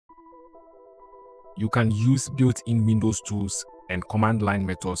You can use built-in Windows tools and command line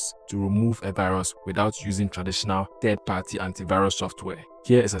methods to remove a virus without using traditional third-party antivirus software.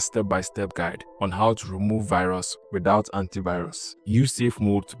 Here is a step-by-step guide on how to remove virus without antivirus. Use safe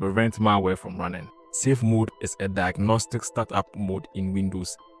mode to prevent malware from running. Safe mode is a diagnostic startup mode in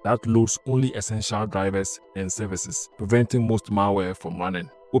Windows that loads only essential drivers and services, preventing most malware from running.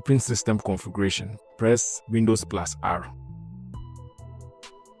 Open system configuration. Press Windows +R.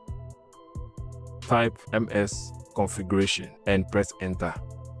 Type MS configuration and press enter.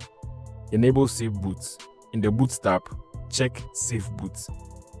 Enable safe boot. In the boot tab, check safe boot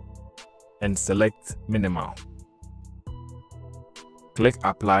and select minimal. Click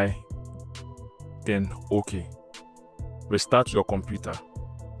apply, then OK. Restart your computer.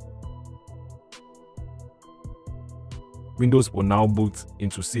 Windows will now boot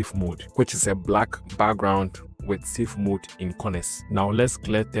into safe mode, which is a black background with safe mode in corners. Now let's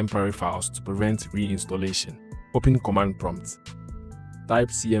clear temporary files to prevent reinstallation. Open Command Prompt. Type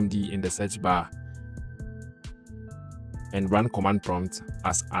CMD in the search bar and run Command Prompt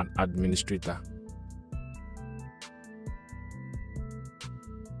as an administrator.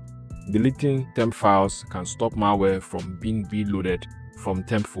 Deleting temp files can stop malware from being reloaded from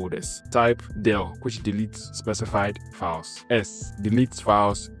temp folders. Type del, which deletes specified files. S deletes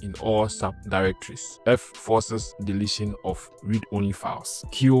files in all subdirectories. F forces deletion of read-only files.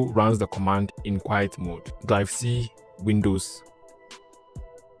 Q runs the command in quiet mode. Drive C, Windows,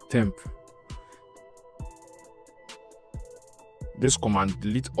 temp. This command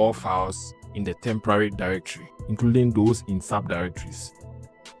deletes all files in the temporary directory, including those in subdirectories.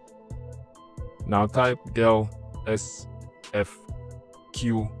 Now type del S F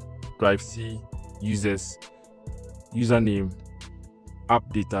Q drive C users username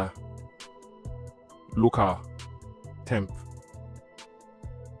app data local temp.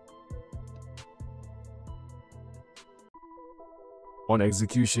 On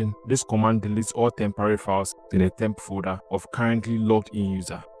execution, this command deletes all temporary files in the temp folder of currently logged in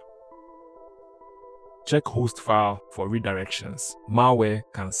user. Check host file for redirections. Malware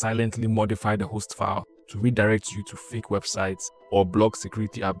can silently modify the host file to redirect you to fake websites or block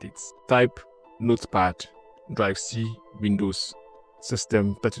security updates. Type notepad, drive C, Windows,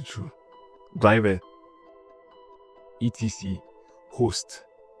 system 32, driver, etc, host.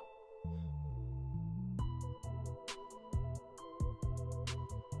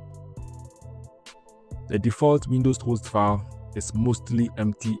 The default Windows host file is mostly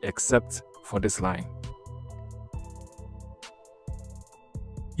empty except for this line.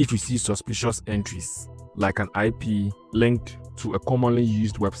 If you see suspicious entries, like an IP linked to a commonly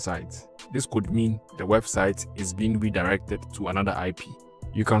used website, this could mean the website is being redirected to another IP.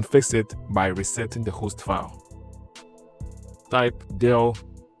 You can fix it by resetting the host file. Type del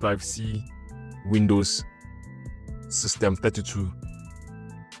drive C, Windows, system 32,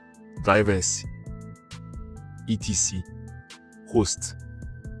 drivers, etc, host.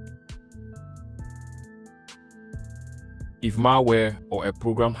 If malware or a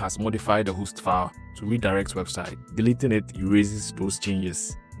program has modified the host file to redirect website, deleting it erases those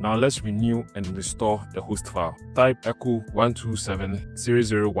changes. Now let's renew and restore the host file. Type echo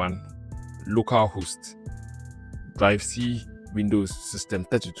 127.0.0.1 localhost, drive C, Windows, system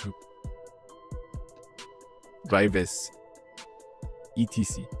 32, drivers,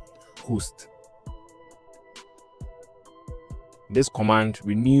 etc, host. This command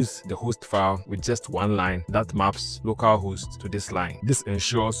renews the host file with just one line that maps localhost to this line. This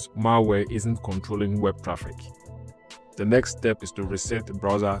ensures malware isn't controlling web traffic. The next step is to reset the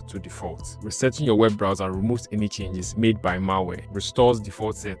browser to default. Resetting your web browser removes any changes made by malware, restores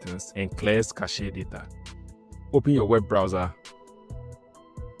default settings, and clears cache data. Open your web browser.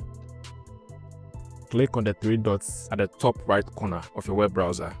 Click on the three dots at the top right corner of your web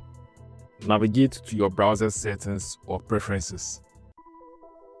browser. Navigate to your browser settings or preferences.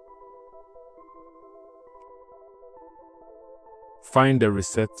 Find the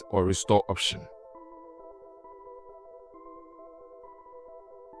reset or restore option.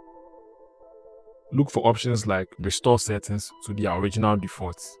 Look for options like restore settings to their original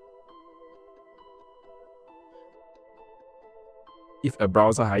defaults. If a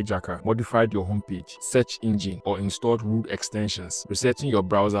browser hijacker modified your homepage, search engine, or installed root extensions, resetting your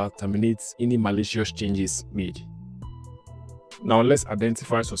browser terminates any malicious changes made. Now let's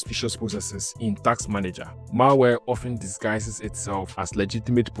identify suspicious processes in Task Manager. Malware often disguises itself as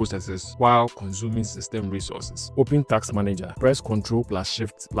legitimate processes while consuming system resources. Open Task Manager. Press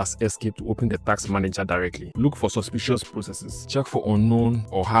Ctrl+Shift+Escape to open the Task Manager directly. Look for suspicious processes. Check for unknown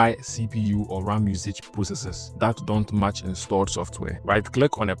or high CPU or RAM usage processes that don't match installed software.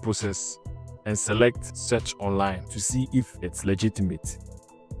 Right-click on a process and select Search Online to see if it's legitimate.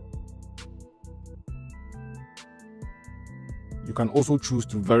 You can also choose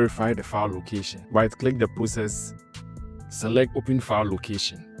to verify the file location. Right-click the process, select Open File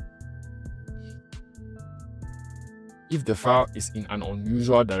Location. If the file is in an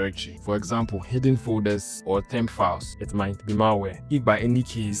unusual directory, for example, hidden folders or temp files, it might be malware. If by any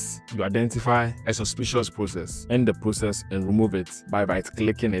case you identify a suspicious process, end the process and remove it by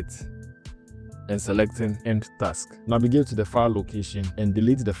right-clicking it and selecting End Task. Navigate to the file location and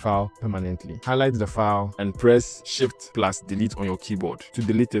delete the file permanently. Highlight the file and press Shift+Delete on your keyboard to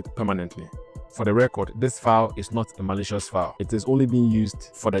delete it permanently. For the record, this file is not a malicious file. It is only being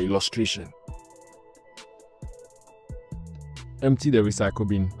used for the illustration. Empty the recycle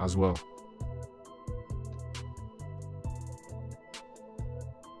bin as well.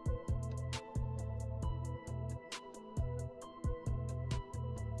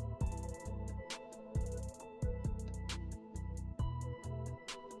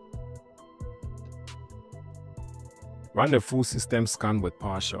 Run the full system scan with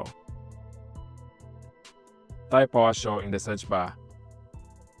PowerShell. Type PowerShell in the search bar.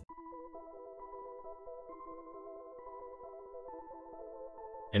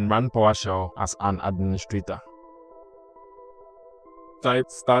 And run PowerShell as an administrator. Type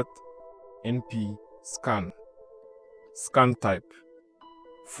Start-MpScan ScanType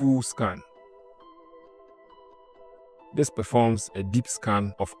FullScan. This performs a deep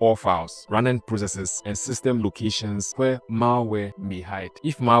scan of all files, running processes, and system locations where malware may hide.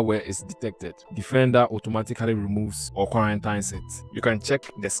 If malware is detected, Defender automatically removes or quarantines it. You can check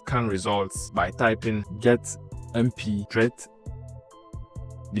the scan results by typing get mp threat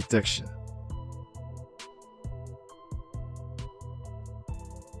detection.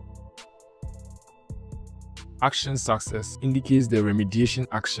 Action success indicates the remediation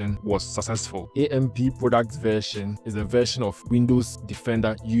action was successful. AMP product version is a version of Windows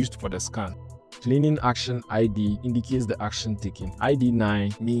Defender used for the scan. Cleaning action ID indicates the action taken. ID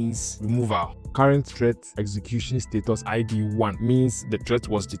 9 means removal. Current threat execution status ID 1 means the threat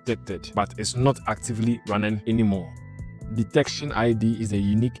was detected but is not actively running anymore. Detection ID is a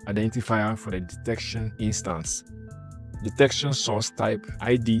unique identifier for the detection instance. Detection source type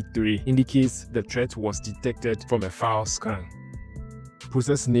ID 3 indicates the threat was detected from a file scan.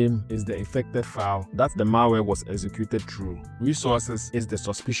 Process name is the affected file that the malware was executed through. Resources is the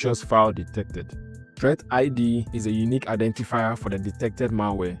suspicious file detected. Threat ID is a unique identifier for the detected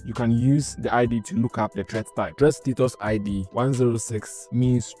malware. You can use the ID to look up the threat type. Threat status ID 106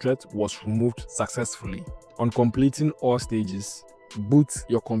 means threat was removed successfully. On completing all stages, boot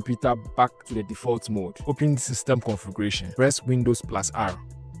your computer back to the default mode. Open system configuration. Press Windows+R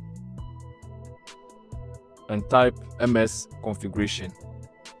and type MS configuration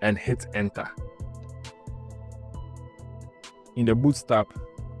and hit enter. In the boot tab,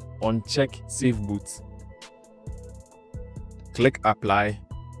 uncheck Save Boot. Click Apply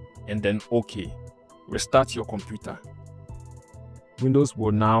and then OK. Restart your computer. Windows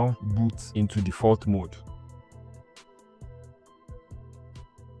will now boot into default mode.